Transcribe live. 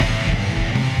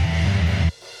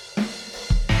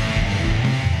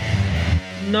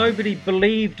nobody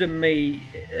believed in me,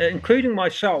 including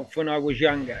myself when I was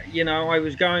younger. I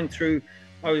was going through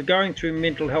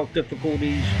mental health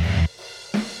difficulties.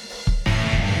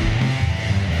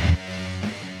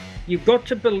 You've got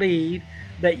to believe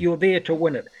that you're there to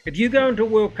win it. If you go into a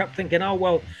World Cup thinking, oh,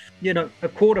 well, a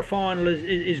quarter final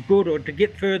is good, or to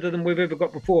get further than we've ever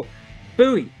got before,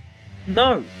 booey.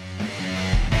 No.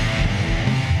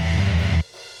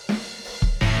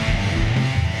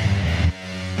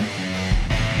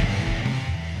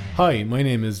 Hi, my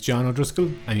name is John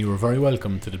O'Driscoll, and you are very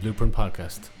welcome to the Blueprint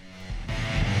Podcast.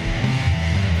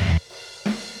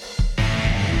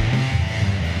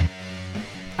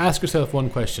 Ask yourself one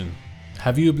question.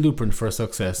 Have you a blueprint for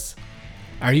success?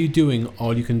 Are you doing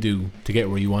all you can do to get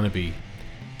where you want to be?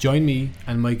 Join me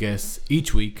and my guests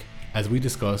each week as we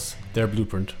discuss their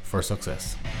blueprint for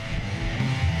success.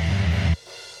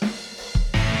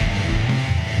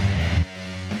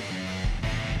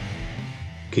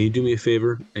 Can you do me a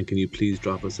favor, and can you please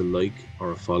drop us a like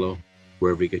or a follow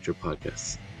wherever you get your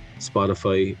podcasts?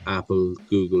 Spotify, Apple,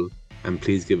 Google, and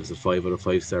please give us a 5 out of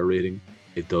 5 star rating.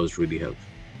 It does really help.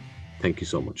 Thank you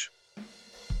so much.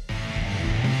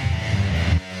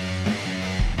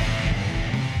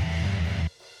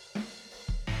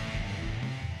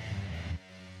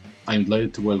 I'm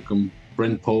delighted to welcome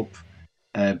Brent Pope,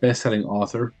 a best-selling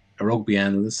author, a rugby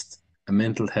analyst, a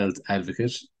mental health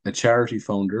advocate, a charity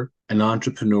founder, an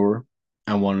entrepreneur,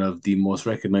 and one of the most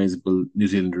recognisable New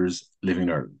Zealanders living in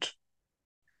Ireland.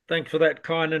 Thanks for that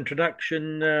kind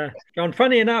introduction, John.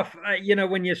 Funny enough,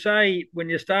 when you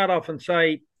start off and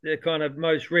say the kind of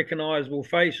most recognisable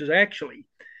faces, actually,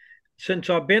 since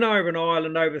I've been over in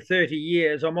Ireland over 30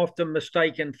 years, I'm often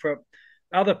mistaken for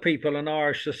other people in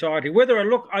Irish society, whether I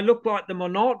look like them or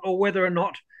not, or whether or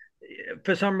not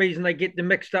for some reason they get them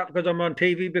mixed up because I'm on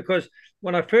TV. Because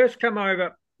when I first come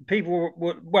over, people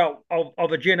were, well,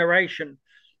 of a generation,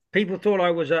 people thought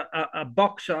I was a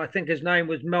boxer. I think his name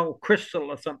was Mel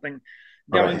Crystal or something,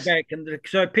 going back. And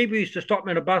so people used to stop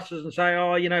me on the buses and say,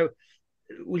 oh,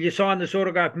 will you sign this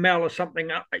autograph, Mel, or something?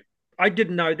 I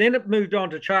didn't know. Then it moved on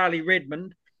to Charlie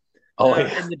Redmond.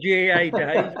 In the GAA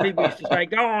days, people used to say,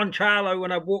 go on, Charlo,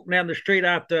 when I walked down the street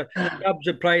after Dubs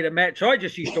had played a match. I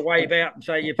just used to wave out and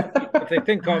say, if they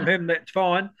think I'm him, that's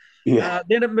fine. Yeah.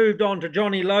 Then it moved on to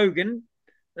Johnny Logan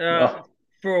for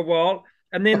a while.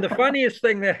 And then the funniest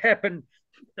thing that happened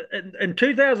in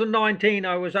 2019,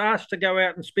 I was asked to go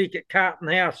out and speak at Carlton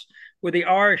House with the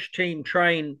Irish team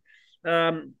train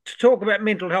to talk about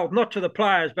mental health, not to the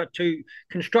players, but to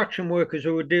construction workers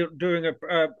who were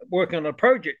working on a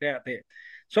project out there.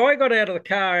 So I got out of the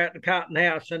car out in Carlton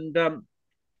House, and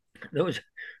there was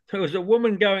a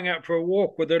woman going out for a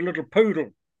walk with her little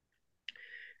poodle,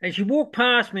 and she walked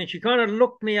past me and she kind of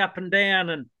looked me up and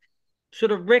down and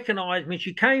sort of recognized me.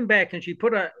 She came back and she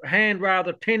put a hand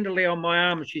rather tenderly on my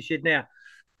arm and she said, "Now,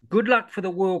 good luck for the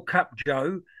World Cup,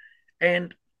 Joe."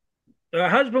 And her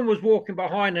husband was walking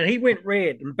behind and he went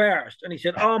red, embarrassed. And he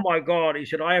said, "Oh my God." He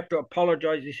said, "I have to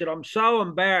apologize." He said, "I'm so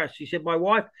embarrassed." He said, "My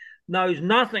wife knows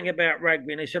nothing about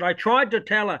rugby." And he said, "I tried to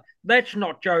tell her that's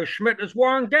not Joe Schmidt, it's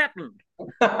Warren Gatland."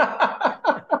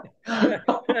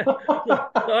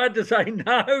 So I had to say,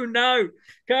 no.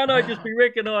 Can't I just be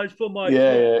recognised for for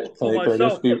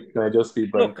myself? Can I just be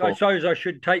Brent Look, I Pope? suppose I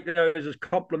should take those as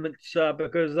compliments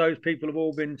because those people have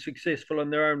all been successful in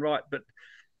their own right. But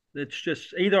it's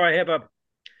just either I have a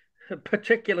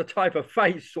particular type of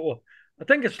face, or I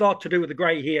think it's a lot to do with the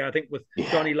grey hair. I think with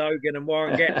Johnny Logan and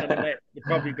Warren Gatland and that, you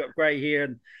probably got grey hair,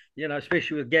 and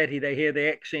especially with Gatty, they hear the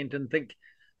accent and think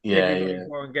everybody's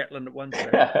Warren Gatland at one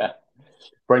stage.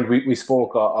 Brent, we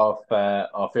spoke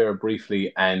off air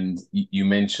briefly, and you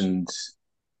mentioned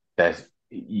that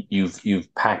you've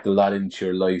packed a lot into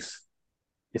your life.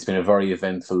 It's been a very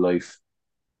eventful life.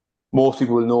 Most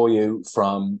people will know you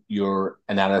from your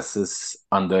analysis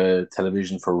on the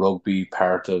television for Rugby,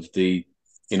 part of the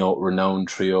renowned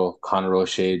trio Conor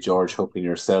O'Shea, George Hook, and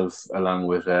yourself, along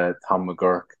with Tom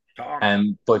McGurk.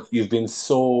 But you've been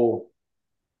so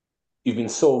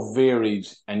varied,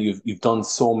 and you've done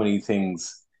so many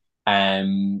things.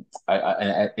 In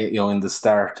the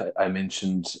start, I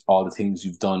mentioned all the things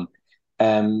you've done.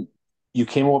 You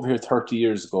came over here 30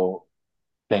 years ago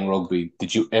playing rugby.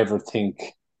 Did you ever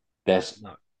think that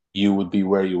you would be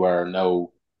where you are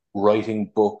now,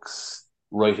 writing books,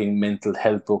 writing mental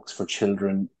health books for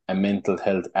children, a mental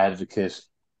health advocate,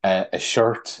 a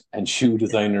shirt and shoe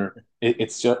designer?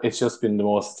 It's just been the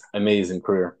most amazing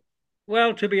career.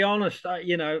 Well, to be honest,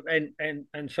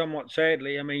 and somewhat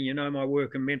sadly, I mean, my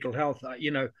work in mental health,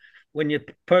 when you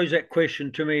pose that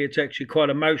question to me, it's actually quite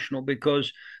emotional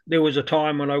because there was a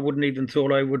time when I wouldn't even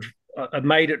thought I would I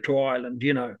made it to Ireland.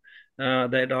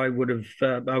 That I would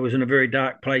have. I was in a very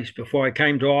dark place before I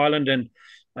came to Ireland, and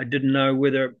I didn't know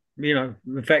whether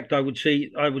In fact, I would see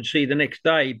the next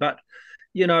day. But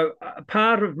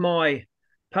part of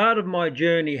my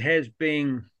journey has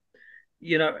been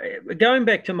going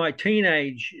back to my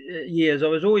teenage years. I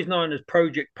was always known as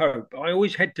Project Pope. I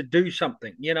always had to do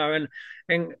something,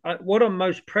 and what I'm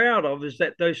most proud of is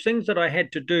that those things that I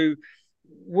had to do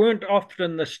weren't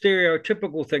often the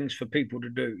stereotypical things for people to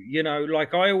do.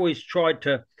 Like I always tried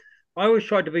to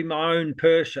be my own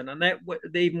person, and that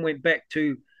even went back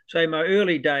to say my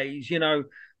early days.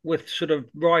 With sort of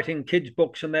writing kids'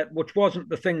 books and that, which wasn't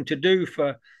the thing to do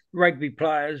for rugby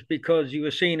players because you were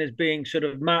seen as being sort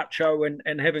of macho and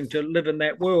having to live in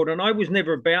that world. And I was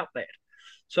never about that.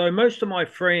 So most of my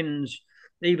friends,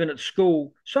 even at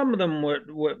school, some of them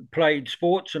were played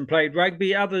sports and played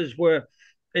rugby. Others were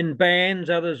in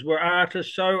bands. Others were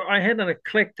artists. So I had an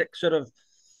eclectic sort of,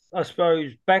 I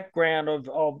suppose, background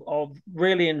of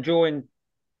really enjoying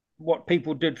what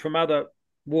people did from other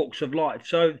walks of life.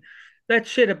 So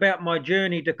that's it about my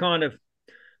journey to kind of,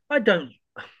 I don't,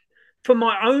 from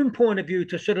my own point of view,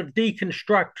 to sort of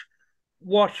deconstruct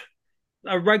what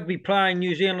a rugby playing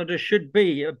New Zealander should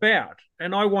be about.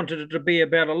 And I wanted it to be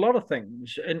about a lot of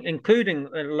things, including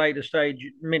at a later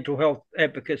stage mental health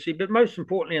advocacy, but most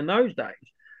importantly in those days,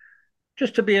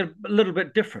 just to be a little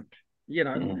bit different.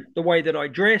 The way that I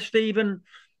dressed, even,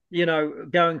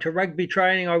 going to rugby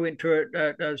training. I went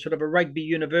to a sort of a rugby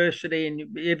university,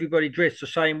 and everybody dressed the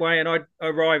same way. And I'd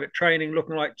arrive at training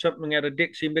looking like something out of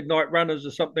Dixie Midnight Runners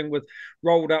or something, with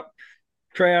rolled up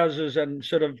trousers and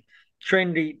sort of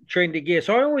trendy gear.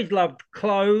 So I always loved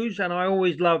clothes, and I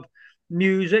always loved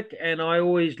music, and I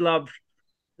always loved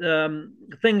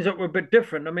things that were a bit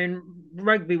different. I mean,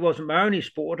 rugby wasn't my only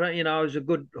sport. I was a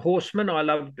good horseman. I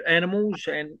loved animals,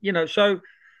 and so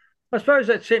I suppose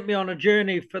that sent me on a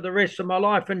journey for the rest of my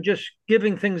life and just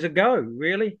giving things a go,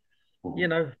 really. You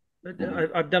know,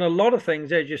 I've done a lot of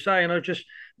things, as you say, and I was just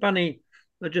funny.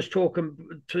 I was just talking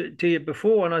to you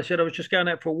before, and I said I was just going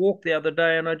out for a walk the other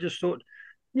day, and I just thought,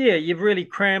 yeah, you've really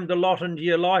crammed a lot into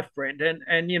your life, Brent,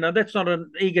 and that's not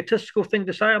an egotistical thing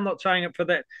to say. I'm not saying it for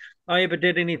that I ever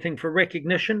did anything for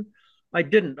recognition. I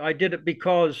didn't. I did it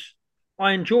because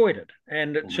I enjoyed it,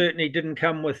 and it certainly didn't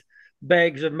come with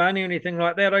bags of money or anything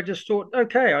like that. I just thought,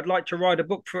 okay, I'd like to write a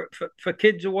book for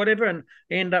kids or whatever, and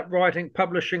end up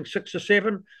publishing 6 or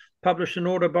 7, published an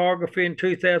autobiography in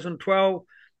 2012.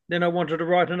 Then I wanted to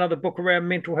write another book around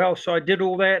mental health, so I did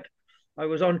all that. I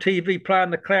was on TV playing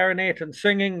the clarinet and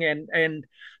singing and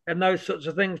those sorts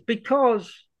of things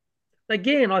because,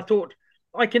 again, I thought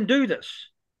I can do this.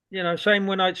 Same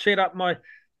when I set up my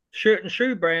shirt and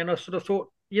shoe brand, I sort of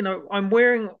thought, I'm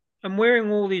wearing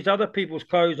all these other people's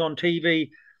clothes on TV,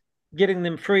 getting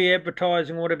them free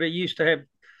advertising, whatever. You used to have,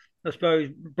 I suppose,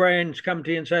 brands come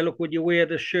to you and say, look, would you wear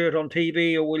this shirt on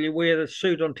TV, or will you wear this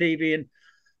suit on TV?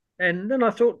 And then I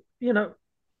thought,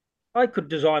 I could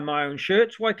design my own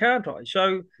shirts. Why can't I?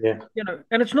 So, Yeah.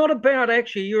 And it's not about,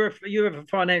 actually, you have a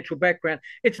financial background.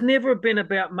 It's never been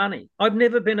about money. I've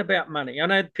never been about money. I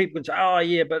know people can say, oh,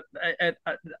 yeah, but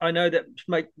I know that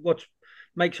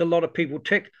makes a lot of people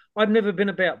tick. I've never been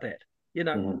about that.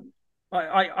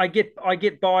 I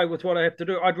get by with what I have to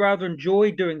do. I'd rather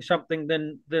enjoy doing something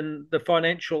than the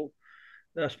financial,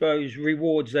 I suppose,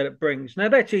 rewards that it brings. Now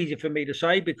that's easy for me to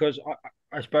say because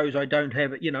I suppose I don't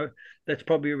have it. That's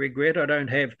probably a regret. I don't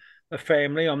have a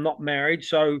family. I'm not married,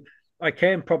 so I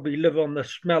can probably live on the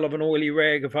smell of an oily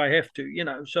rag if I have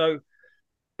to. So,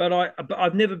 but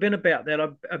I've never been about that.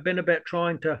 I've been about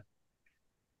trying to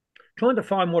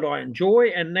find what I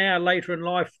enjoy, and now later in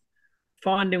life,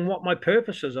 finding what my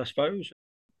purpose is, I suppose.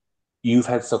 You've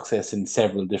had success in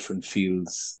several different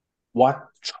fields. What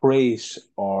trait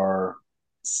or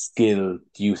skill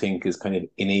do you think is kind of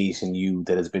innate in you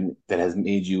that has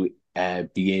made you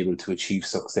be able to achieve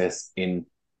success in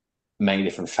many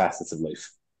different facets of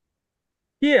life?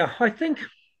 Yeah, I think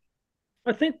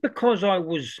because I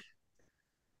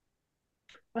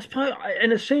suppose,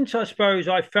 in a sense, I suppose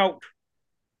I felt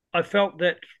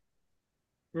that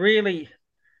really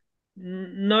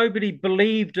nobody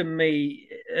believed in me,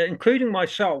 including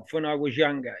myself, when I was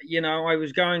younger. I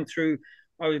was going through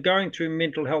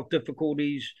mental health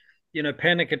difficulties,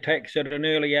 panic attacks at an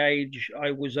early age.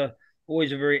 I was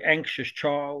always a very anxious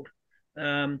child.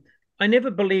 I never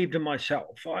believed in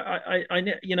myself.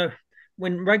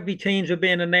 When rugby teams were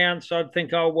being announced, I'd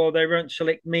think, oh well, they won't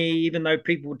select me, even though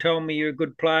people would tell me you're a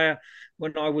good player.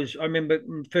 I remember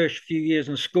the first few years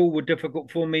in school were difficult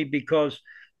for me because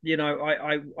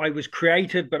I was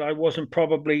creative, but I wasn't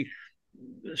probably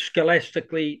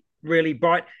scholastically really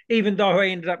bright. Even though I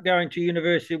ended up going to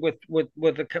university with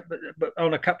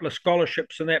on a couple of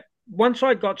scholarships and that. Once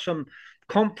I got some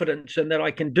confidence in that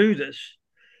I can do this,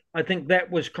 I think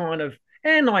that was kind of,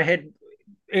 and I had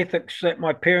ethics that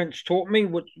my parents taught me,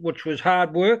 which was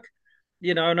hard work.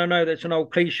 And I know that's an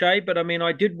old cliche, but I mean,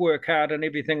 I did work hard in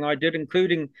everything I did,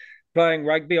 including playing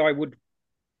rugby. I would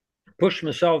push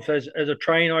myself as a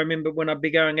trainer. I remember when I'd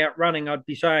be going out running, I'd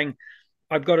be saying,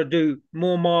 I've got to do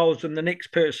more miles than the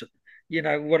next person.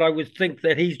 What I would think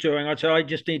that he's doing, I'd say, I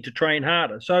just need to train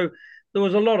harder. So there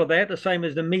was a lot of that, the same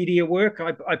as the media work.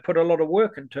 I put a lot of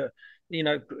work into,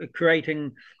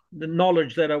 creating the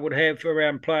knowledge that I would have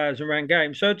around players, around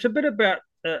games. So it's a bit about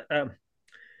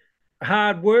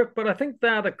hard work, but I think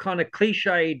they're the kind of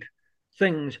cliched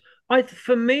things.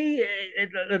 For me,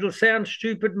 it'll sound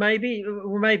stupid, maybe,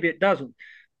 or maybe it doesn't,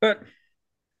 but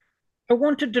I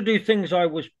wanted to do things I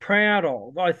was proud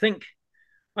of. I think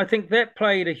that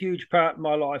played a huge part in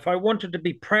my life. I wanted to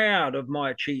be proud of my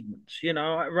achievements,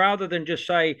 rather than just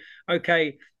say,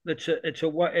 okay, it's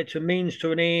a means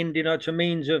to an end, it's a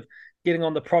means of getting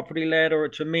on the property ladder,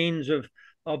 it's a means of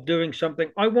doing something.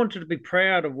 I wanted to be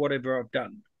proud of whatever I've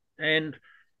done, and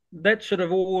that's sort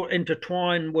of all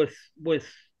intertwined with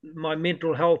my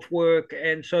mental health work,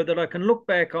 and so that I can look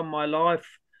back on my life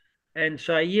and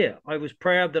say, yeah, I was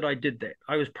proud that I did that.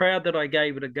 I was proud that I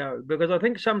gave it a go, because I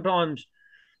think sometimes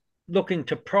looking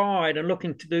to pride and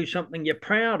looking to do something you're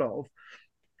proud of,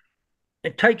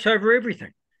 it takes over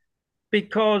everything.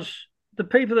 Because the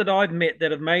people that I've met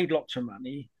that have made lots of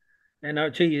money, and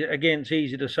it's easy, again, it's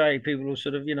easy to say, people will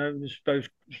sort of, suppose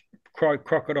cry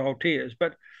crocodile tears,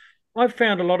 but I've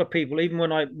found a lot of people, even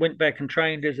when I went back and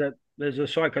trained as a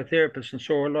psychotherapist and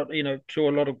saw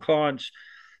a lot of clients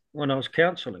when I was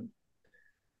counseling,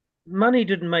 money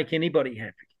didn't make anybody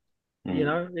happy.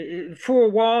 For a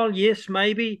while, yes,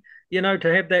 maybe,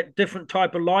 to have that different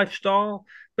type of lifestyle,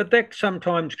 but that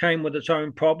sometimes came with its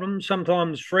own problems.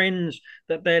 Sometimes friends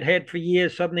that they'd had for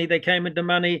years, suddenly they came into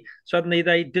money, suddenly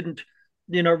they didn't,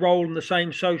 roll in the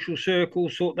same social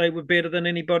circles, thought they were better than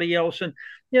anybody else. And,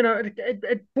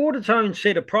 it brought its own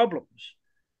set of problems.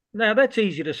 Now that's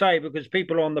easy to say because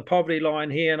people are on the poverty line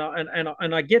here,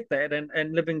 and I get that,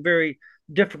 and living very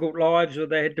difficult lives where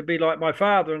they had to be like my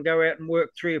father and go out and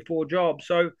work 3 or 4 jobs.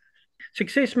 So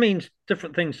success means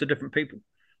different things to different people.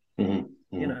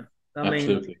 Mm-hmm. You know, I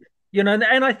Absolutely. mean,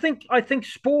 and I think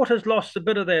sport has lost a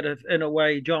bit of that in a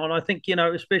way, John. I think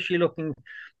especially looking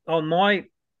on my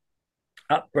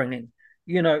upbringing.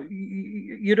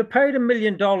 You'd have paid $1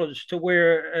 million to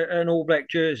wear an All Black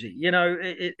jersey.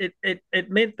 It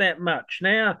meant that much.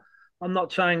 Now, I'm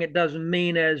not saying it doesn't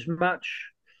mean as much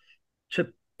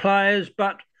to players,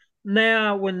 but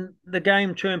now when the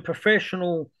game turned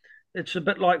professional, it's a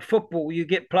bit like football. You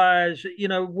get players,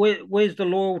 where's the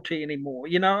loyalty anymore?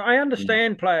 I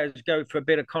understand players go for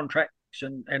better contracts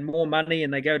and more money,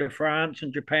 and they go to France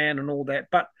and Japan and all that,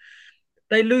 but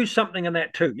they lose something in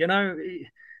that too.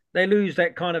 They lose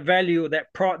that kind of value, or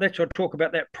that pride. That's what I talk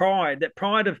about, that pride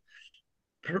of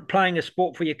playing a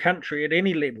sport for your country at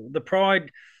any level, the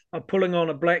pride of pulling on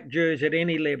a black jersey at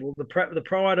any level, the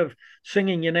pride of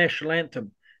singing your national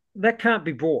anthem. That can't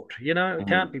be bought. It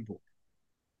can't be bought.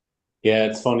 Yeah,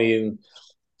 it's funny. And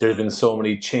there's been so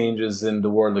many changes in the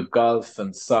world of golf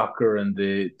and soccer and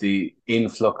the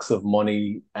influx of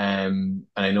money. And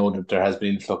I know that there has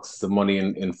been influxes of money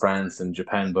in France and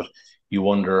Japan, but you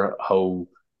wonder how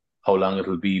long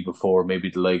it'll be before maybe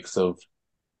the likes of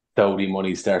Saudi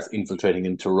money starts infiltrating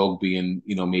into rugby, and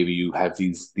maybe you have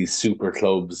these super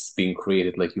clubs being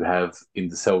created like you have in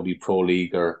the Saudi Pro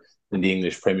League or in the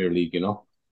English Premier League.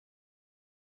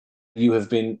 You have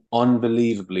been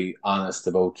unbelievably honest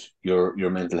about your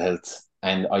mental health,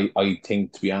 and I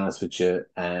think, to be honest with you,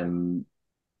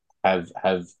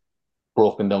 have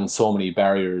broken down so many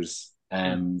barriers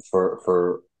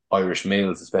for Irish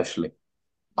males especially.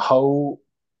 How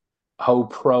how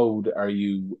proud are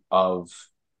you of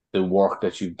the work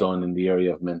that you've done in the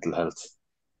area of mental health?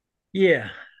 Yeah,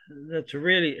 that's a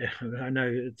really. I know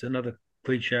it's another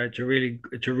cliche. It's a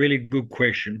really good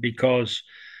question, because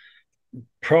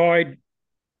pride.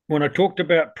 When I talked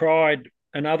about pride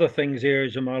and other things,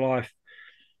 areas of my life,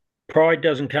 pride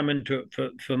doesn't come into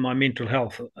it for my mental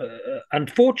health.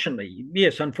 Unfortunately,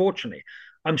 yes, unfortunately,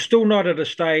 I'm still not at a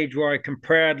stage where I can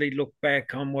proudly look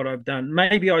back on what I've done.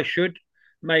 Maybe I should,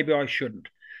 maybe I shouldn't.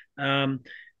 Um,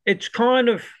 it's kind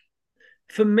of,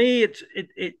 for me, it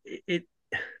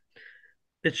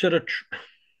sort of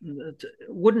it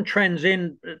wouldn't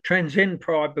transcend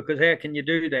pride, because how can you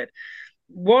do that?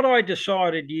 What I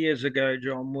decided years ago,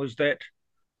 John, was that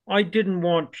I didn't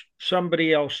want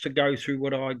somebody else to go through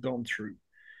what I'd gone through.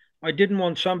 I didn't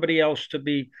want somebody else to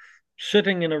be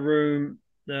sitting in a room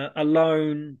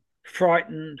alone,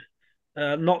 frightened,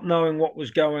 not knowing what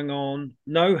was going on,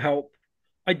 no help.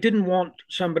 I didn't want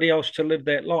somebody else to live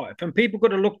that life. And people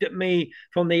could have looked at me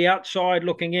from the outside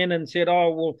looking in and said,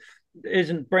 oh, well,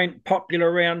 isn't Brent popular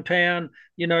around town?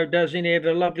 Doesn't he have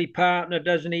a lovely partner?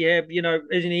 Doesn't he have,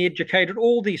 isn't he educated?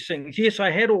 All these things. Yes,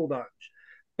 I had all those.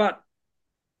 But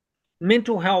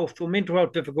mental health or mental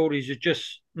health difficulties is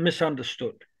just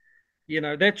misunderstood.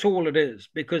 That's all it is,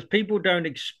 because people don't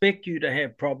expect you to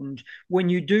have problems when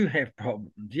you do have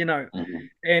problems. Mm-hmm.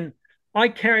 And I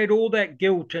carried all that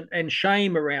guilt and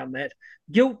shame around that.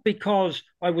 Guilt because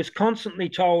I was constantly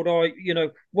told, oh,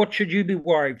 what should you be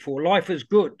worried for? Life is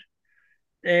good.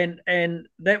 And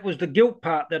that was the guilt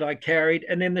part that I carried.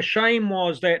 And then the shame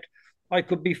was that I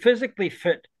could be physically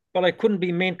fit, but I couldn't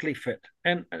be mentally fit.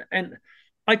 And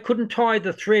I couldn't tie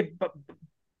the thread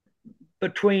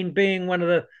between being one of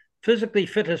the physically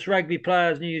fittest rugby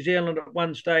players in New Zealand at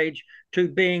one stage to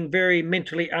being very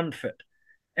mentally unfit.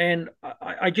 And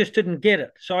I just didn't get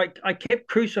it. So I kept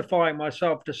crucifying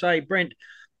myself to say, Brent,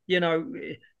 you know,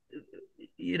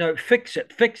 fix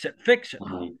it, fix it, fix it.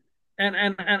 Mm-hmm.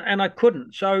 And I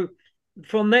couldn't. So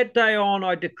from that day on,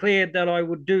 I declared that I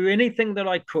would do anything that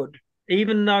I could,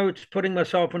 even though it's putting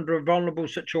myself into a vulnerable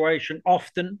situation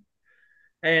often.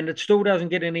 And it still doesn't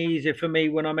get any easier for me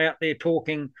when I'm out there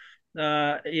talking.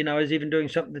 I was even doing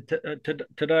something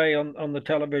today on the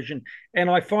television, and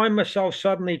I find myself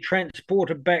suddenly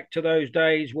transported back to those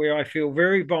days where I feel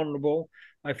very vulnerable,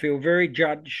 I feel very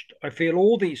judged, I feel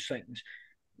all these things.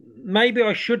 Maybe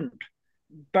I shouldn't,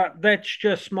 but that's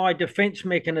just my defense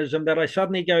mechanism, that I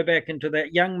suddenly go back into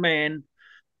that young man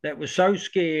that was so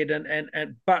scared.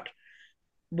 But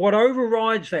what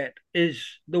overrides that is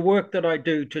the work that I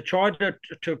do to try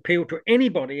to appeal to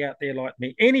anybody out there like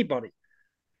me, anybody,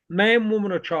 man,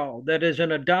 woman, or child, that is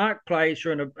in a dark place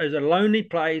or is a lonely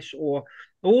place, or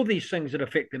all these things that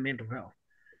affect their mental health,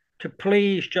 to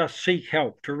please just seek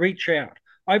help, to reach out.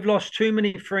 I've lost too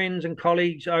many friends and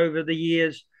colleagues over the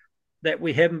years that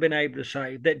we haven't been able to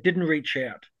save, that didn't reach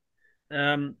out,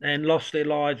 and lost their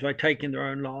lives by taking their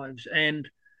own lives. And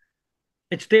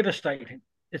it's devastating.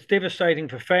 It's devastating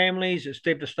for families. It's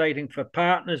devastating for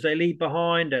partners they leave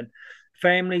behind and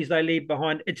families they leave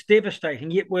behind. It's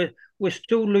devastating. Yet we're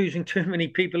still losing too many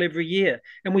people every year,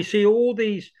 and we see all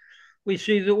these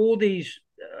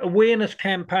awareness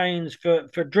campaigns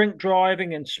for drink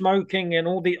driving and smoking and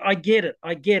all the. I get it.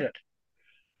 I get it.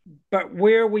 But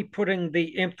where are we putting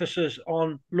the emphasis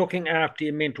on looking after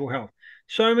your mental health?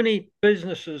 So many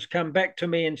businesses come back to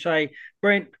me and say,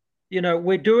 Brent,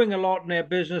 we're doing a lot in our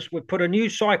business. We put a new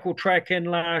cycle track in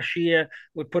last year.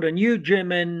 We put a new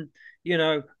gym in.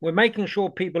 We're making sure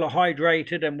people are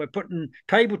hydrated, and we're putting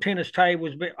table tennis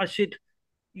tables. But I said,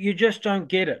 you just don't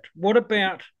get it. What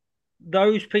about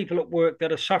those people at work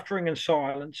that are suffering in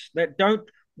silence, that don't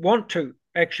want to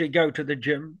actually go to the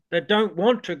gym, that don't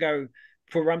want to go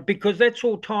for run, because that's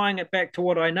all tying it back to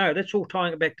what I know. That's all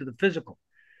tying it back to the physical.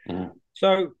 Mm-hmm.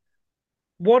 So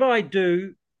what I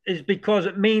do is, because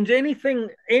it means anything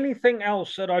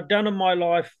else that I've done in my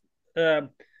life.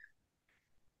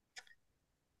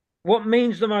 What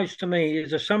means the most to me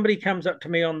is if somebody comes up to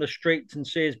me on the streets and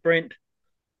says, Brent,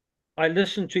 I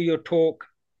listened to your talk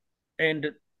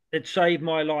and it saved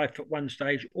my life at one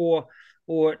stage, or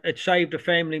it saved a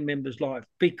family member's life.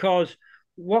 Because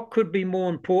what could be more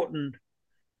important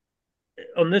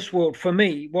on this world for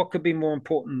me? What could be more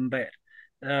important than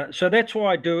that? So that's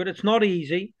why I do it. It's not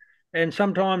easy. And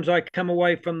sometimes I come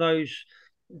away from those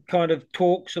kind of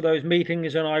talks or those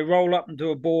meetings and I roll up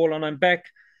into a ball and I'm back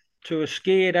to a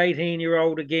scared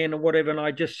 18-year-old again or whatever. And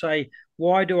I just say,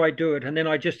 why do I do it? And then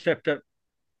I just have to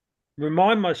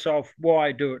remind myself why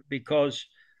I do it, because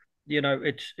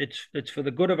it's for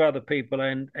the good of other people,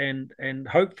 and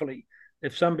hopefully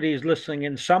if somebody is listening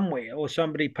in somewhere, or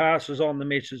somebody passes on the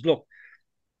message, look,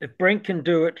 if Brent can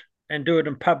do it and do it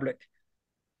in public,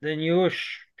 then you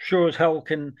sure as hell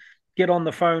can get on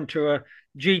the phone to a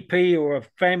GP or a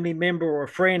family member or a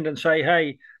friend and say,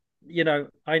 hey,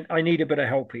 I need a bit of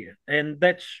help here. And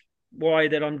that's why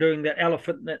that I'm doing the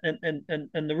elephant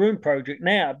in the room project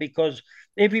now, because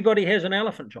everybody has an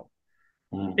elephant, John.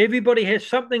 Everybody has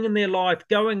something in their life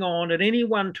going on at any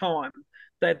one time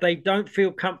that they don't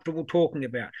feel comfortable talking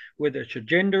about, whether it's a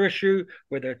gender issue,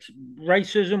 whether it's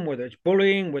racism, whether it's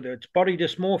bullying, whether it's body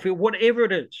dysmorphia, whatever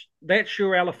it is. That's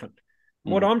your elephant.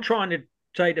 What I'm trying to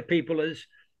say to people is,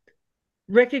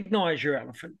 recognize your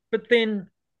elephant, but then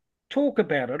talk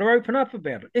about it or open up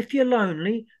about it. If you're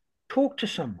lonely, talk to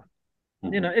someone.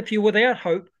 If you're without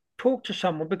hope, talk to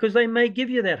someone, because they may give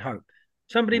you that hope.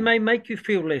 Somebody may make you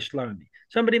feel less lonely.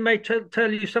 Somebody may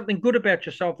tell you something good about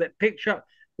yourself, that picture,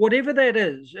 whatever that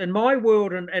is. In my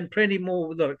world, and plenty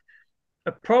more, look,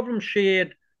 a problem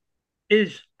shared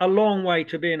is a long way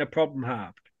to being a problem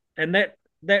halved. And that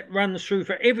runs through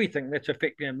for everything that's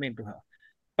affecting our mental health.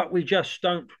 But we just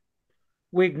don't,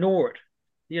 we ignore it.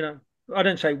 You know, I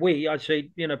don't say we, I say,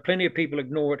 plenty of people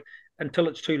ignore it until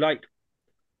it's too late.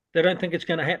 They don't think it's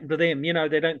going to happen to them.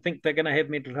 They don't think they're going to have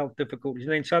mental health difficulties.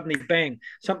 And then suddenly, bang,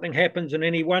 something happens in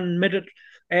any 1 minute,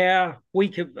 hour,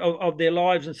 week of their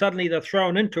lives, and suddenly they're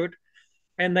thrown into it,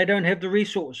 and they don't have the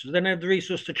resources. They don't have the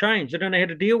resource to change. They don't know how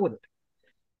to deal with it.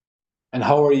 And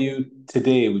how are you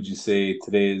today? Would you say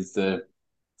today is the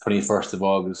 21st of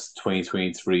August,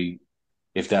 2023?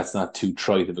 If that's not too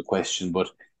trite of a question, but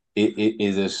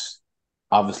is it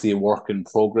obviously a work in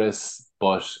progress?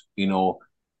 But,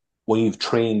 when you've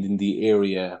trained in the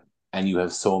area and you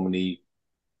have so many,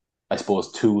 I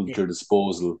suppose, tools at your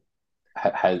disposal,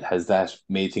 has that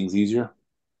made things easier?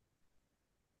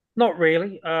 Not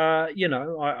really.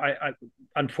 I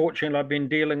unfortunately I've been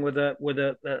dealing with a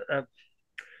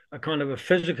kind of a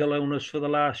physical illness for the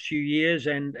last few years,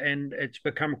 and it's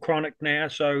become chronic now.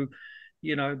 So,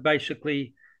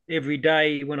 basically every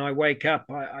day when I wake up,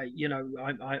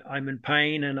 I'm in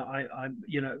pain, and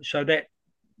so that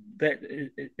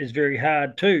is very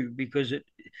hard too, because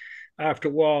after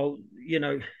a while,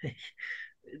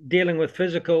 dealing with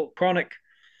physical chronic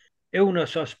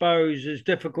illness, I suppose, is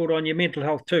difficult on your mental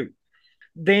health too.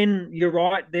 Then you're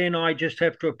right. Then I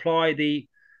have to apply the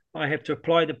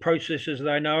processes that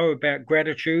I know about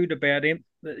gratitude, about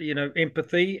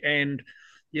empathy, and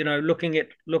looking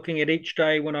at each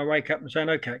day when I wake up and saying,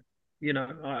 okay,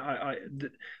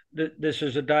 this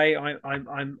is a day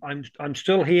I'm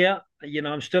still here.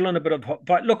 I'm still in a bit of hot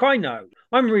fight. Look, I know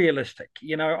I'm realistic.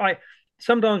 I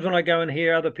sometimes when I go and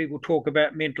hear other people talk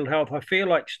about mental health, I feel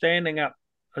like standing up.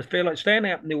 I feel like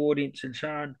standing up in the audience and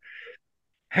saying,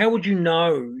 how would you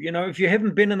know? If you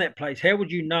haven't been in that place, how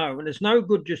would you know? And it's no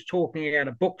good just talking out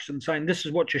of books and saying this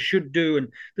is what you should do and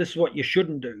this is what you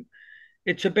shouldn't do.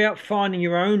 It's about finding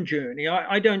your own journey.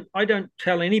 I don't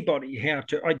tell anybody how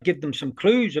to. I give them some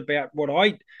clues about what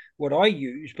I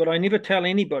use, but I never tell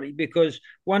anybody, because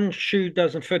one shoe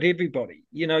doesn't fit everybody.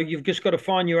 You've just got to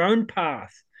find your own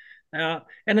path. And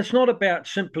it's not about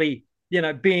simply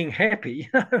being happy.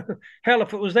 Hell,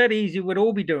 if it was that easy, we'd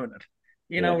all be doing it.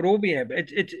 We'd all be happy.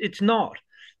 It's not.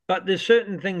 But there's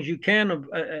certain things you can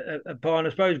apply, and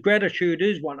I suppose gratitude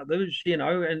is one of those.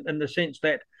 In the sense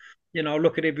that I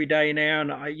look at every day now,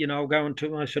 and I'll go into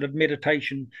my sort of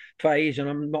meditation phase, and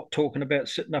I'm not talking about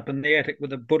sitting up in the attic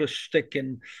with a Buddhist stick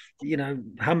and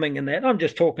humming and that. I'm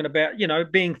just talking about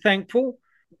being thankful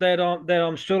that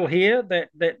I'm still here, that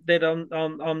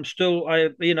I'm still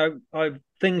I've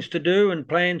things to do and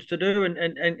plans to do,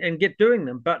 and get doing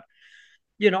them. But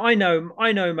I know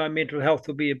my mental health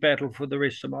will be a battle for the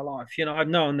rest of my life. I've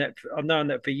known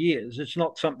that for years. It's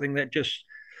not something that just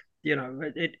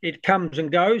it comes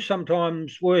and goes,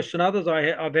 sometimes worse than others.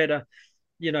 I've had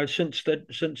since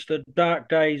the dark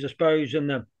days, I suppose, in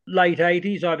the late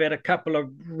 80s, I've had a couple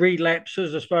of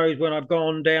relapses, I suppose, when I've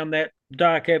gone down that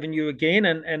dark avenue again,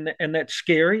 and that's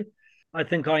scary. I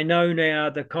think I know now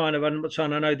the kind of, I'm not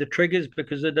saying I know the triggers,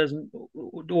 because it doesn't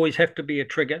always have to be a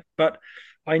trigger, but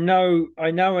I know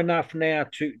enough now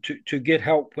to get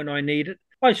help when I need it.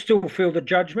 I still feel the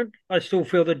judgment. I still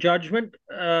feel the judgment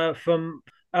from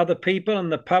other people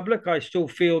and the public. I still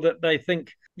feel that they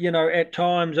think, at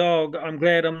times, oh, I'm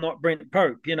glad I'm not Brent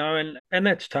Pope, and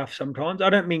that's tough sometimes. I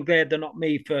don't mean glad they're not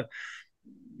me for,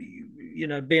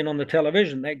 being on the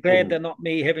television. They're glad they're not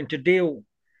me having to deal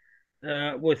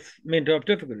with mental health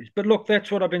difficulties. But look,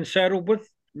 that's what I've been saddled with.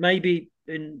 Maybe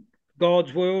in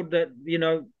God's world, that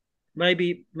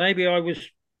maybe I was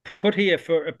put here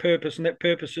for a purpose, and that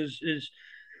purpose is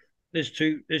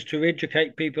to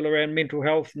educate people around mental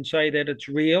health and say that it's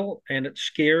real and it's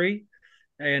scary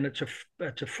and it's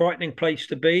a frightening place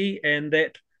to be, and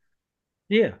that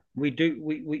we have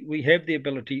the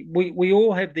ability. We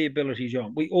all have the ability,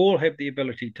 John. We all have the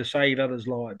ability to save others'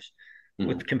 lives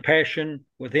with compassion,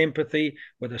 with empathy,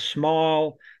 with a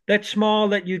smile. That smile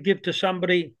that you give to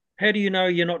somebody, how do you know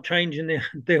you're not changing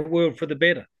their world for the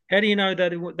better? How do you know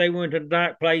that they weren't in a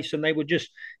dark place and they were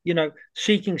just,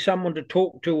 seeking someone to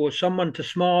talk to, or someone to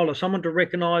smile, or someone to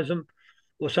recognize them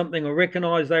or something, or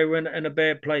recognize they were in a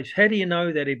bad place? How do you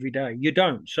know that every day? You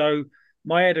don't. So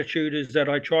my attitude is that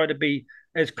I try to be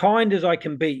as kind as I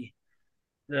can be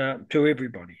to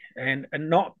everybody, and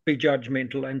not be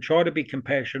judgmental, and try to be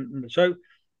compassionate. And so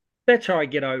that's how I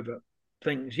get over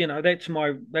things. That's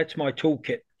my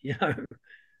toolkit.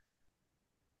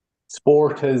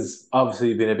 sport has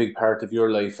obviously been a big part of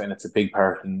your life, and it's a big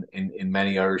part in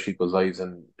many Irish people's lives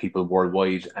and people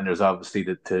worldwide. And there's obviously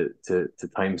to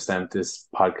timestamp this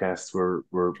podcast,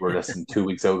 we're less than 2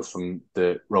 weeks out from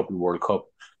the Rugby World Cup.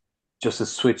 Just to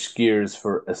switch gears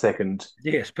for a second,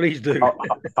 Yes, please do.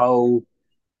 how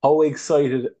how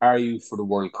excited are you for the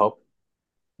World Cup?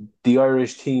 The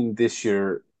Irish team this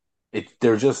year, it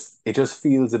just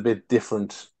feels a bit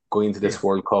different going to Yeah, this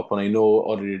World Cup. And I know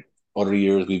other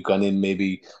years we've gone in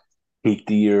maybe peak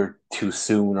the year too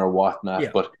soon or whatnot, yeah,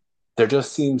 but there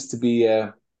just seems to be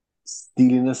a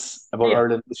steeliness about yeah.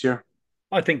 Ireland this year.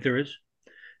 I think there is.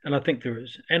 And I think there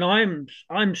is. And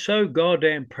I'm so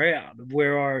goddamn proud of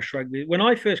where Irish rugby. When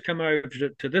I first came over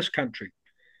to this country,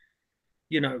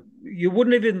 you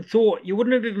wouldn't have even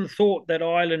thought that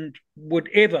Ireland would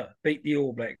ever beat the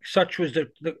All Blacks. Such was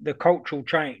the cultural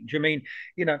change. I mean,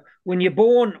 when you're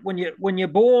born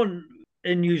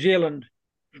in New Zealand,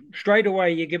 straight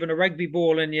away you're given a rugby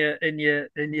ball in your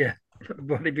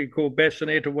whatever you call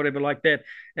bassinet or whatever like that,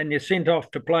 and you're sent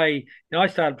off to play. I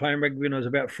started playing rugby when I was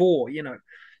about 4.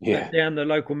 Yeah. Down the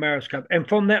local Maris Cup, and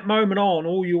from that moment on,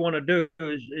 all you want to do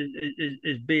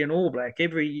is be an All Black.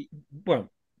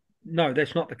 Well, no,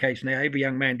 that's not the case now. Every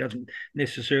young man doesn't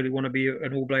necessarily want to be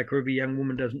an All Black, or every young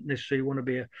woman doesn't necessarily want to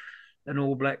be an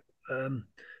All Black.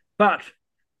 But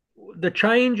the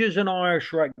changes in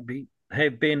Irish rugby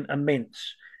have been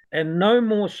immense, and no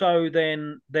more so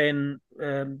than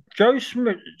Joe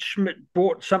Schmidt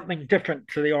brought something different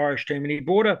to the Irish team, and he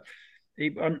brought a.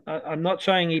 I'm not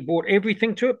saying he brought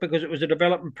everything to it, because it was a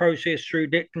development process through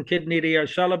Declan Kidd, Eddie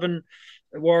O'Sullivan,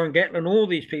 Warren Gatlin. All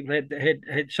these people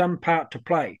had some part to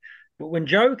play. But when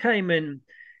Joe came in,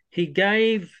 he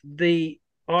gave the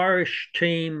Irish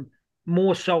team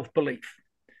more self belief,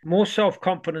 more self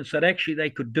confidence that actually they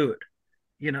could do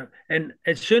it. And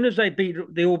as soon as they beat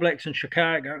the All Blacks in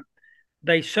Chicago,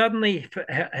 they suddenly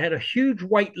had a huge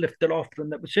weight lifted off them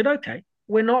that said, okay,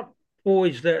 we're not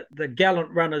always the gallant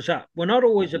runners up. We're not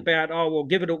always Mhm. about, oh,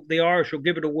 we'll the Irish will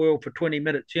give it a whirl for 20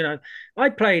 minutes. I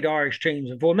played Irish teams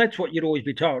before, and that's what you'd always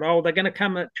be told. Oh, they're going to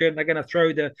come at you and they're going to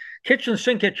throw the kitchen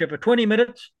sink at you for 20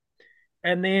 minutes,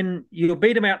 and then you'll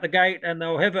beat them out the gate, and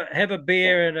they'll have a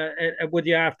beer and with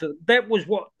you after. That was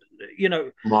what, you know,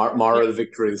 Moral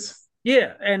victories.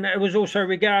 yeah, and it was also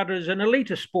regarded as an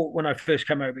elitist sport when I first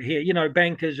came over here.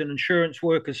 Bankers and insurance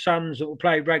workers' sons that will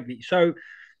play rugby. So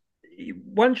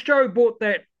once Joe brought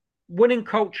that winning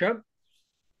culture,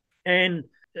 and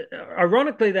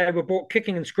ironically, they were brought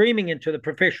kicking and screaming into the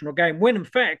professional game, when in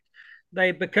fact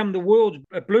they become the world's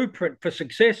blueprint for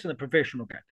success in the professional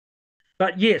game.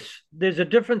 But yes, there's a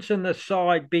difference in this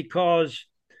side, because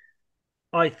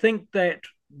I think that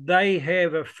they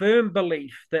have a firm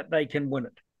belief that they can win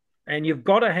it. And you've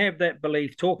got to have that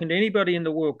belief. Talking to anybody in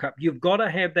the World Cup, you've got to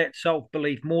have that self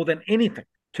belief more than anything,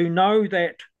 to know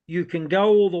that you can go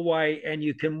all the way and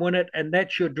you can win it. And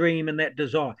that's your dream and that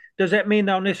desire. Does that mean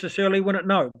they'll necessarily win it?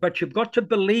 No. But you've got to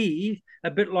believe,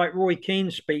 a bit like Roy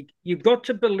Keane speak, you've got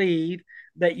to believe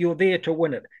that you're there to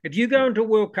win it. If you go into a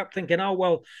World Cup thinking, oh,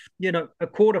 well, a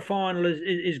quarterfinal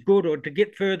is good, or to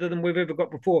get further than we've ever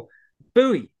got before,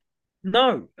 booey.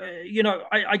 No,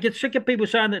 I get sick of people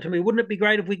saying that to me. Wouldn't it be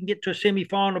great if we can get to a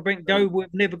semi-final, Brent, go, we've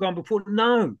never gone before?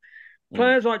 No.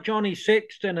 Players like Johnny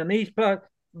Sexton and these players,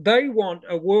 they want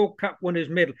a World Cup winners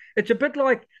medal. It's a bit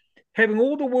like having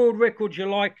all the world records you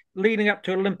like leading up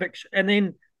to Olympics, and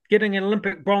then getting an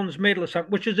Olympic bronze medal or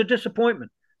something, which is a disappointment.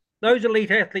 Those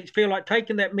elite athletes feel like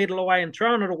taking that medal away and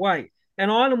throwing it away. And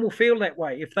Ireland will feel that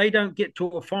way if they don't get to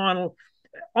a final.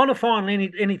 On a final,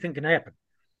 anything can happen.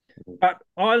 But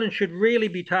Ireland should really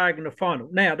be targeting a final.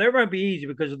 Now, that won't be easy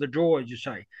because of the draw, as you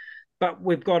say. But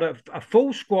we've got a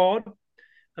full squad,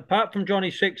 apart from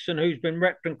Johnny Sexton, who's been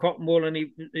wrapped in cotton wool, and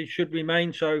he should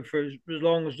remain so for as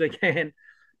long as they can.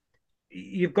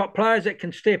 You've got players that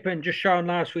can step in, just shown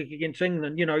last week against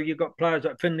England. You've got players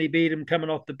like Finlay Beedham coming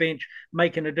off the bench,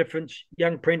 making a difference.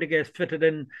 Young Prendergast fitted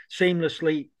in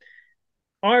seamlessly.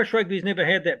 Irish rugby's never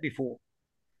had that before.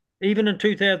 Even in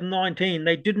 2019,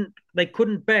 they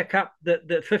couldn't back up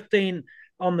the 15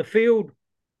 on the field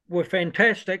were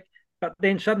fantastic, but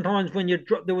then sometimes when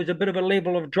there was a bit of a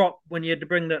level of drop when you had to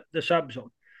bring the subs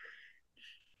on.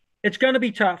 It's going to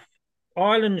be tough.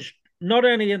 Ireland's not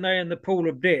only are they in the pool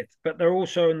of death, but they're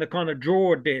also in the kind of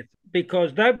draw of death,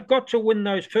 because they've got to win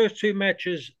those first 2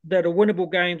 matches that are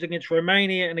winnable games against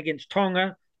Romania and against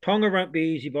Tonga. Tonga won't be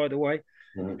easy, by the way.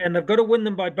 And they've got to win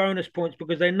them by bonus points,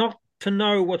 because they're not to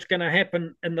know what's going to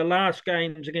happen in the last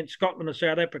games against Scotland and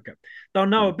South Africa. They'll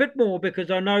know a bit more because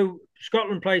I know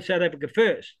Scotland plays South Africa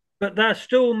first, but they're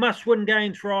still must-win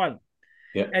games for Ireland.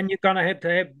 Yeah. And you're going to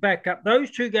have backup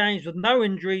those 2 games with no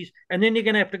injuries, and then you're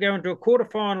going to have to go into a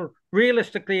quarterfinal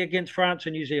realistically against France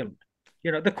and New Zealand.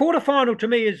 The quarterfinal to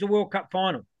me is the World Cup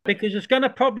final, because it's going to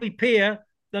probably pair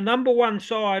the number 1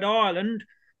 side, Ireland,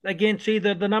 against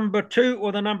either the number 2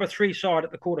 or the number 3 side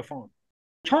at the quarterfinal.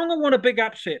 Tonga want a big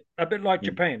upset, a bit like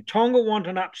Japan. Tonga want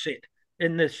an upset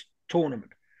in this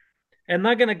tournament, and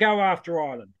they're going to go after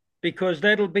Ireland, because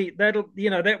that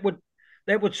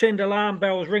would send alarm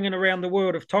bells ringing around the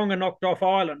world if Tonga knocked off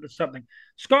Ireland or something.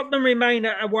 Scotland remain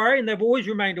a worry, and they've always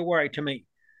remained a worry to me,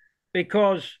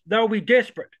 because they'll be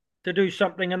desperate to do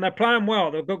something, and they're playing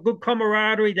well. They've got good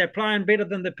camaraderie. They're playing better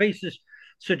than the pieces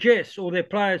suggest, or their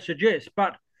players suggest.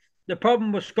 But the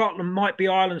problem with Scotland might be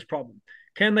Ireland's problem.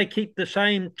 Can they keep the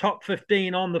same top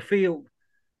 15 on the field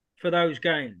for those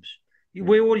games?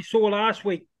 We already saw last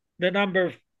week the number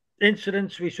of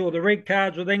incidents. We saw the red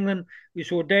cards with England. We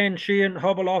saw Dan Sheehan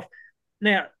hobble off.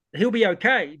 Now, he'll be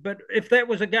okay, but if that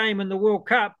was a game in the World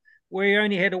Cup where he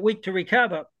only had a week to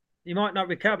recover, he might not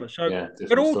recover. So,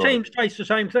 but all teams face the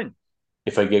same thing.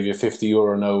 If I gave you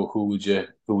 €50 now, who would you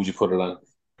put it on?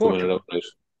 Portugal.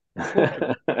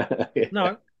 Portugal. Yeah. No,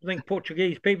 I think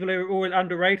Portuguese people are always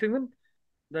underrating them.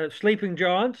 The sleeping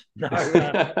giants. No.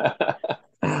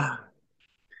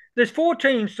 There's 4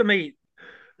 teams to me,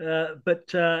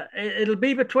 but it'll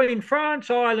be between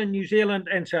France, Ireland, New Zealand,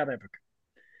 and South Africa,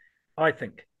 I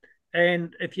think.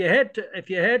 And if I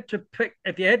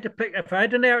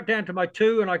had to narrow it down to my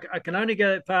 2, and I can only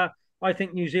go that far, I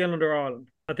think New Zealand or Ireland.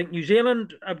 I think New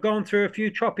Zealand have gone through a few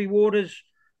choppy waters.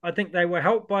 I think they were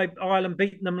helped by Ireland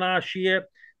beating them last year.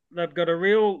 They've got a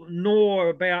real gnaw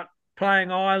about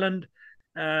playing Ireland.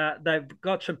 They've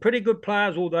got some pretty good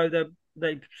players, although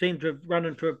they seem to have run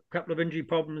into a couple of injury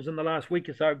problems in the last week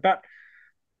or so. But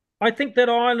I think that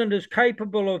Ireland is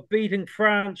capable of beating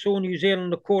France or New Zealand in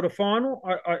the quarterfinal.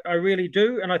 I really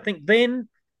do. And I think then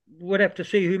we'd have to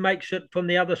see who makes it from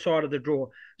the other side of the draw.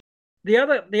 The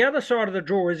other side of the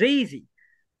draw is easy.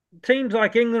 Teams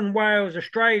like England, Wales,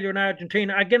 Australia, and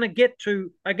Argentina are going to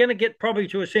get probably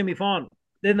to a semi-final.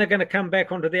 Then they're going to come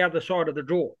back onto the other side of the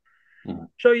draw.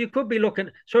 So you could be looking.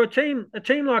 So a team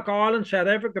like Ireland, South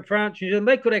Africa, France, New Zealand,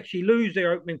 they could actually lose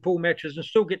their opening pool matches and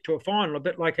still get to a final, a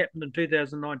bit like happened in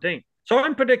 2019. So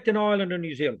I'm predicting Ireland and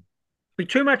New Zealand. Be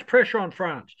too much pressure on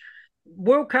France.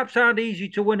 World Cups aren't easy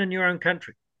to win in your own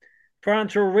country.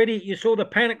 France are already. You saw the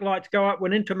panic lights go up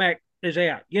when Intermac is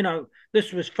out.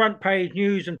 This was front page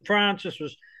news in France. This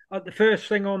was the first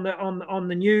thing on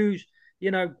the news.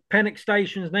 Panic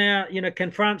stations now. Can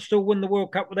France still win the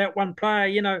World Cup without one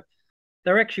player?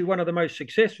 They're actually one of the most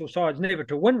successful sides never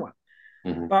to win one.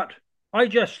 But I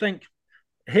just think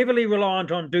heavily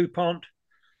reliant on Dupont,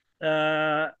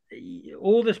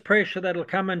 all this pressure that'll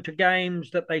come into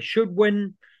games that they should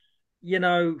win,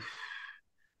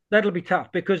 that'll be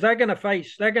tough, because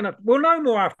we'll know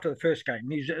more after the first game,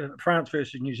 France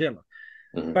versus New Zealand.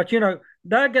 But,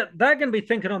 they're going to be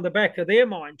thinking on the back of their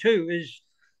mind too,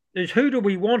 is who do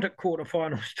we want at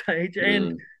quarterfinal stage?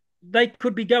 And they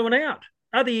could be going out.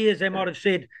 Other years, they might have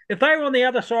said, if they were on the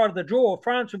other side of the draw,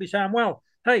 France would be saying, well,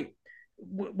 hey,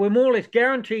 we're more or less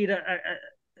guaranteed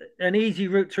an easy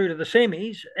route through to the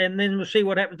semis, and then we'll see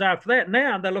what happens after that.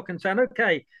 Now they're looking saying,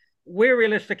 okay, we're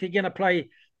realistically going to play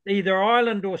either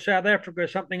Ireland or South Africa or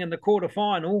something in the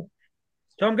quarterfinal.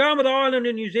 So I'm going with Ireland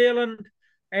and New Zealand,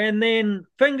 and then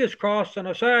fingers crossed, and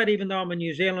I say it even though I'm a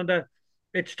New Zealander,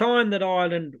 it's time that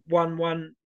Ireland won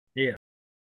one. Yeah.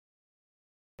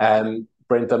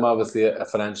 Brent, I'm obviously a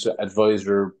financial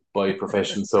advisor by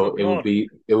profession, so it would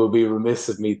be remiss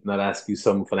of me to not ask you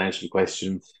some financial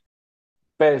questions.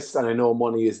 Best, and I know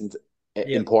money isn't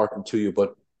important to you,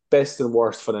 but best and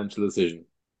worst financial decision?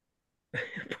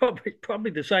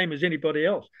 Probably the same as anybody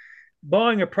else.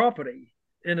 Buying a property,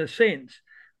 in a sense.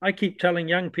 I keep telling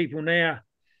young people now,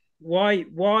 why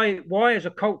as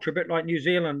a culture, a bit like New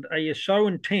Zealand, are you so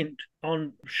intent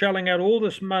on shelling out all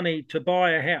this money to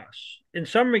buy a house? In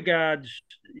some regards,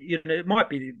 it might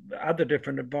be other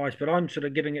different advice, but I'm sort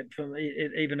of giving it from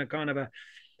even a kind of a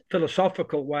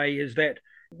philosophical way, is that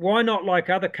why not, like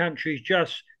other countries,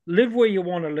 just live where you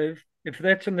want to live? If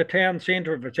that's in the town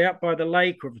centre, if it's out by the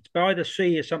lake, or if it's by the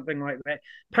sea or something like that,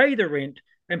 pay the rent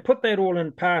and put that all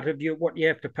in part of what you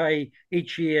have to pay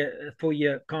each year for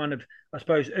your kind of, I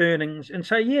suppose, earnings, and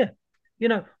say, yeah.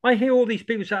 I hear all these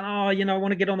people saying, I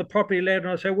want to get on the property ladder.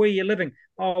 And I say, where are you living?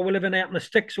 Oh, we're living out in the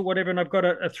sticks or whatever. And I've got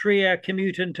a 3-hour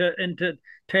commute into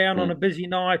town on a busy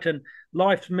night, and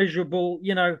life's miserable.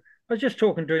 I was just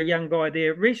talking to a young guy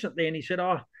there recently, and he said,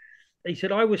 I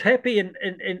was happy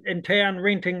in town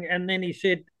renting. And then he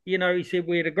said, he said,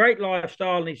 we had a great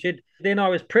lifestyle. And he said, then I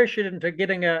was pressured into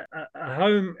getting a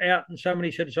home out. And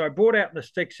somebody said, so I bought out in the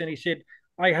sticks. And he said,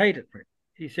 I hate it, Brent.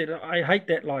 He said, I hate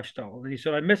that lifestyle. And he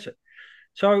said, I miss it.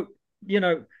 So,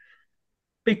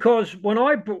 because when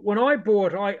I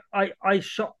bought,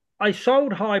 I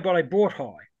sold high, but I bought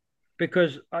high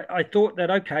because I thought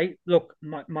that, okay, look,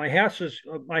 my house is,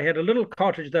 I had a little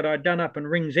cottage that I'd done up in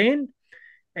Rings End.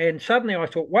 And suddenly I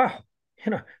thought, wow,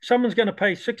 someone's going to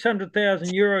pay 600,000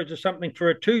 euros or something for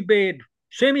a 2-bed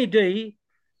semi-D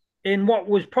in what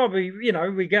was probably,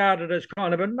 regarded as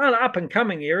kind of an up and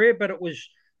coming area, but it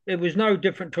was no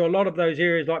different to a lot of those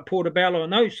areas like Portobello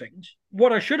and those things.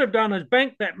 What I should have done is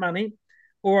bank that money,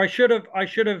 or I should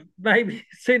have maybe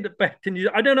sent it back to New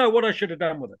Zealand. I don't know what I should have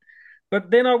done with it.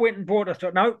 But then I went and bought, I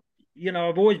thought, no,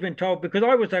 I've always been told, because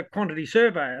I was a quantity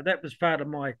surveyor, that was part of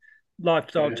my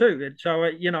lifestyle too. And so,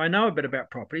 I know a bit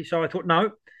about property. So I thought,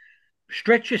 no,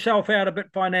 stretch yourself out a bit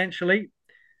financially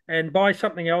and buy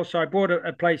something else. So I bought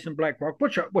a place in Blackrock,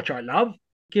 which I love.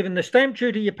 Given the stamp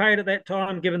duty you paid at that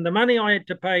time, given the money I had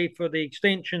to pay for the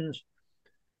extensions,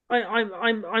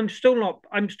 I'm still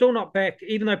not back.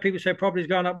 Even though people say property's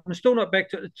going up, I'm still not back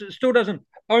to it. Still doesn't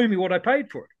owe me what I paid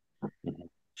for it.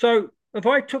 So if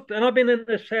I took, and I've been in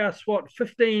this house,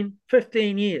 15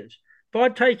 years. If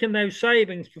I'd taken those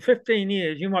savings for 15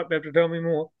 years, you might be able to tell me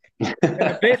more,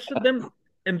 and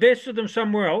invested them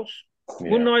somewhere else,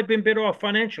 wouldn't I have been better off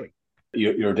financially?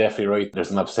 You're definitely right.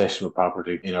 There's an obsession with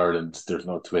property in Ireland. There's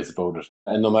no two ways about it.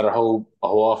 And no matter how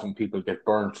often people get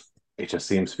burnt, it just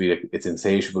seems to be like it's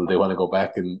insatiable. They want to go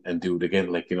back and do it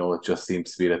again. Like, it just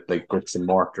seems to be that, like, bricks and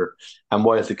mortar. And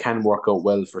whilst it can work out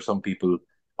well for some people,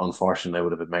 unfortunately, I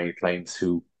would have had many clients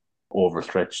who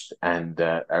overstretched and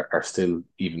are still,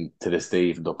 even to this day,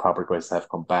 even though property prices have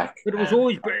come back. But it was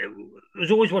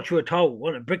always what you were told,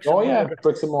 wasn't it? Bricks and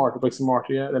mortar. Bricks and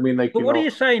mortar. Yeah, I mean, like. But what do you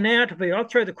say now to me? I'll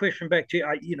throw the question back to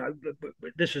you.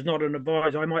 But this is not an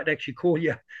advice. I might actually call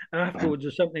you afterwards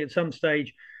or something at some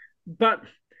stage. But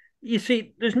you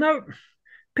see, there's no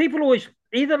people always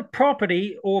either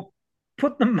property or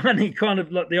put the money, kind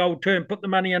of like the old term, put the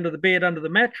money under the bed, under the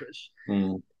mattress.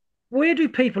 Where do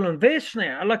people invest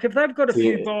now? Like if they've got a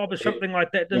few bob or something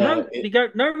like that,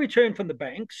 no return from the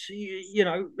banks,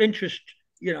 interest,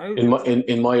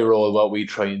 In my role, what we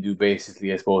try and do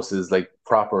basically, I suppose, is like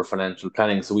proper financial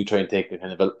planning. So we try and take a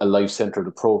kind of a life-centered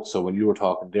approach. So when you were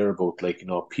talking there about, like,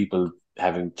 people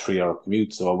having 3-hour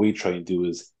commutes, so what we try and do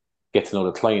is get to know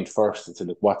the client first and say,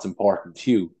 look, what's important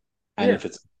to you? And if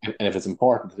it's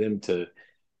important to them to,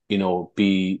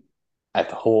 be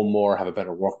at home more, have a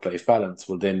better work-life balance,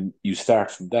 well, then you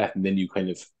start from that and then you kind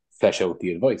of flesh out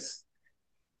the advice.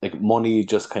 Like, money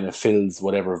just kind of fills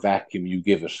whatever vacuum you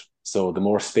give it. So the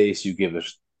more space you give it,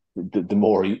 the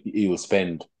more you will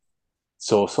spend.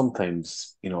 So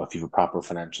sometimes, if you have a proper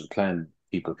financial plan,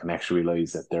 people can actually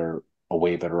realize that they're a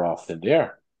way better off than they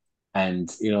are.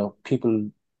 And,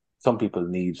 some people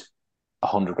need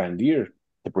 100 grand a year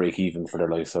to break even for their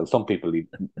lifestyle. Some people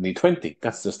need 20.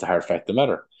 That's just the hard fact of the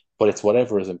matter. But it's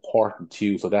whatever is important to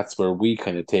you. So that's where we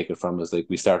kind of take it from, is like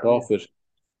we start off with,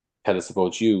 tell us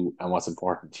about you and what's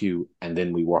important to you, and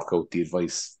then we work out the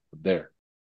advice there.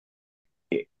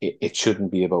 It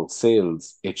shouldn't be about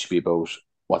sales. It should be about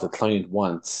what the client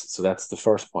wants. So that's the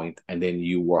first point, and then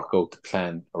you work out the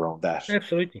plan around that.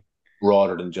 Absolutely.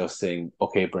 Rather than just saying,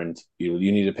 okay, Brent, you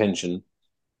need a pension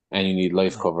and you need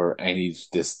life cover and you need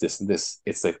this, and this.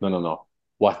 It's like, no.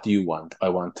 What do you want? I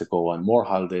want to go on more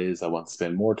holidays. I want to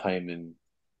spend more time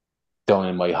down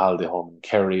in my holiday home in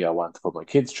Kerry. I want to put my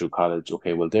kids through college.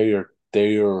 Okay, well, they're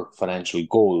your financial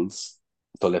goals.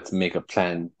 So let's make a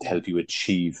plan to help you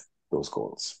achieve those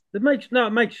goals. It makes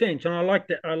sense, and I like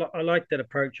that. I like that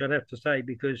approach, I'd have to say,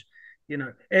 because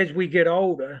as we get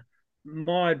older,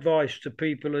 my advice to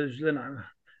people is,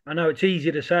 I know it's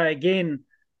easy to say again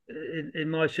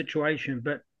in my situation,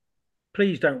 but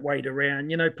please don't wait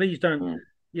around. Please don't.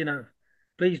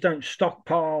 Please don't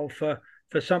stockpile for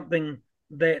something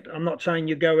that, I'm not saying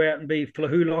you go out and be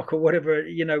Flahulok or whatever,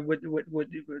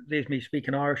 there's me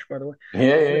speaking Irish, by the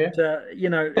way.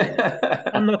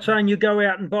 But, I'm not saying you go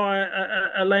out and buy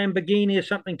a Lamborghini or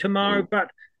something tomorrow,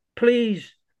 but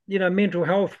please, mental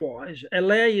health wise,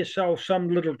 allow yourself some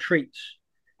little treats,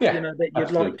 that you'd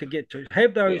absolutely like to get to.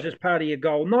 Have those as part of your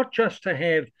goal, not just to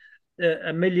have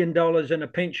 $1 million in a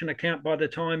pension account by the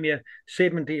time you're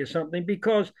 70 or something,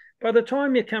 because by the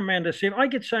time you come around to 70, I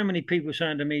get so many people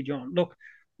saying to me, John, look,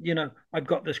 I've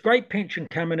got this great pension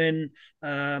coming in,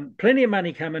 plenty of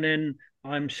money coming in.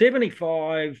 I'm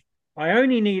 75. I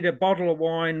only need a bottle of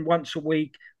wine once a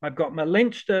week. I've got my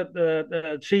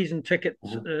Leinster season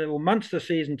tickets or Munster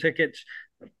season tickets.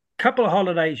 couple of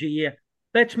holidays a year.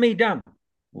 That's me done.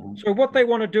 Mm-hmm. So what they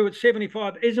want to do at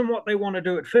 75 isn't what they want to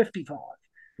do at 55,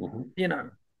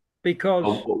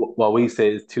 because... What we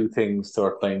say is two things to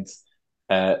our clients.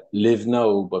 Live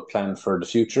now, but plan for the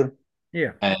future.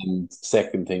 Yeah. And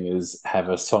second thing is have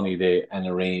a sunny day and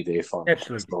a rainy day fund.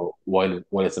 Absolutely. So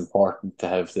while it's important to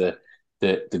have the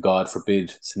God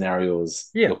forbid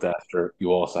scenarios looked after,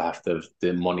 you also have to have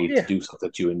the money to do something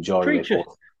that you enjoy. Treat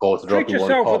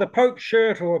yourself with a Pope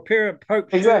shirt or a pair of Pope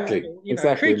shoes. Exactly.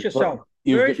 Treat yourself.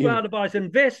 Very smart advice.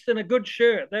 Invest in a good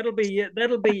shirt. That'll be.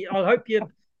 I hope you'll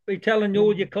be telling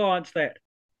all your clients that.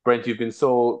 Brent, you've been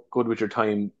so good with your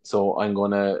time, so I'm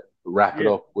going to wrap it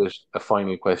up with a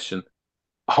final question.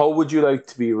 How would you like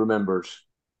to be remembered?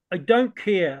 I don't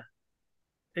care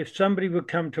if somebody would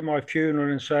come to my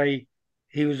funeral and say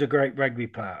he was a great rugby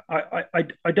player.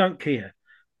 I don't care.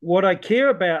 What I care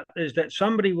about is that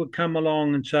somebody would come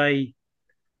along and say,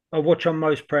 what I'm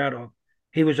most proud of,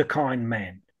 he was a kind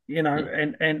man, and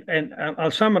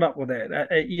I'll sum it up with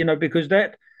that, because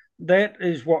that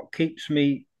is what keeps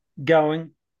me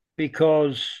going,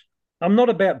 because I'm not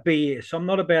about BS. I'm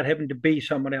not about having to be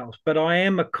someone else, but I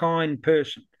am a kind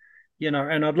person,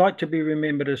 and I'd like to be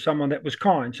remembered as someone that was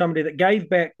kind, somebody that gave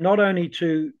back not only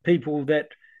to people that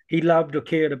he loved or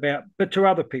cared about, but to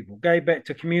other people, gave back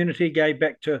to community, gave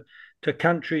back to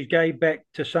countries, gave back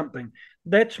to something.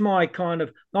 That's my kind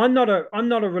of, I'm not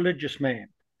a religious man,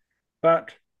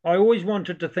 but I always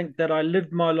wanted to think that I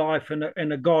lived my life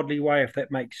in a godly way, if that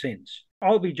makes sense.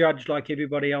 I'll be judged like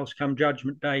everybody else come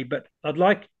Judgment Day, but I'd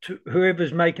like to,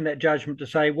 whoever's making that judgment, to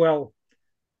say, well,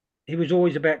 he was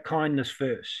always about kindness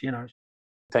first,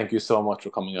 Thank you so much for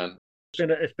coming on.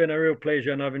 It's been a real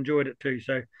pleasure, and I've enjoyed it too.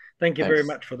 So thank you very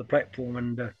much for the platform,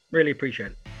 and really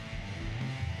appreciate it.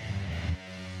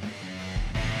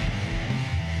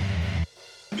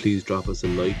 Please drop us a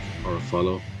like or a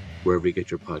follow wherever you get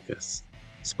your podcasts.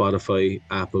 Spotify,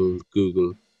 Apple,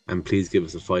 Google, and please give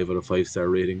us a 5 out of 5 star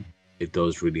rating. It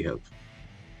does really help.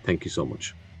 Thank you so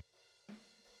much.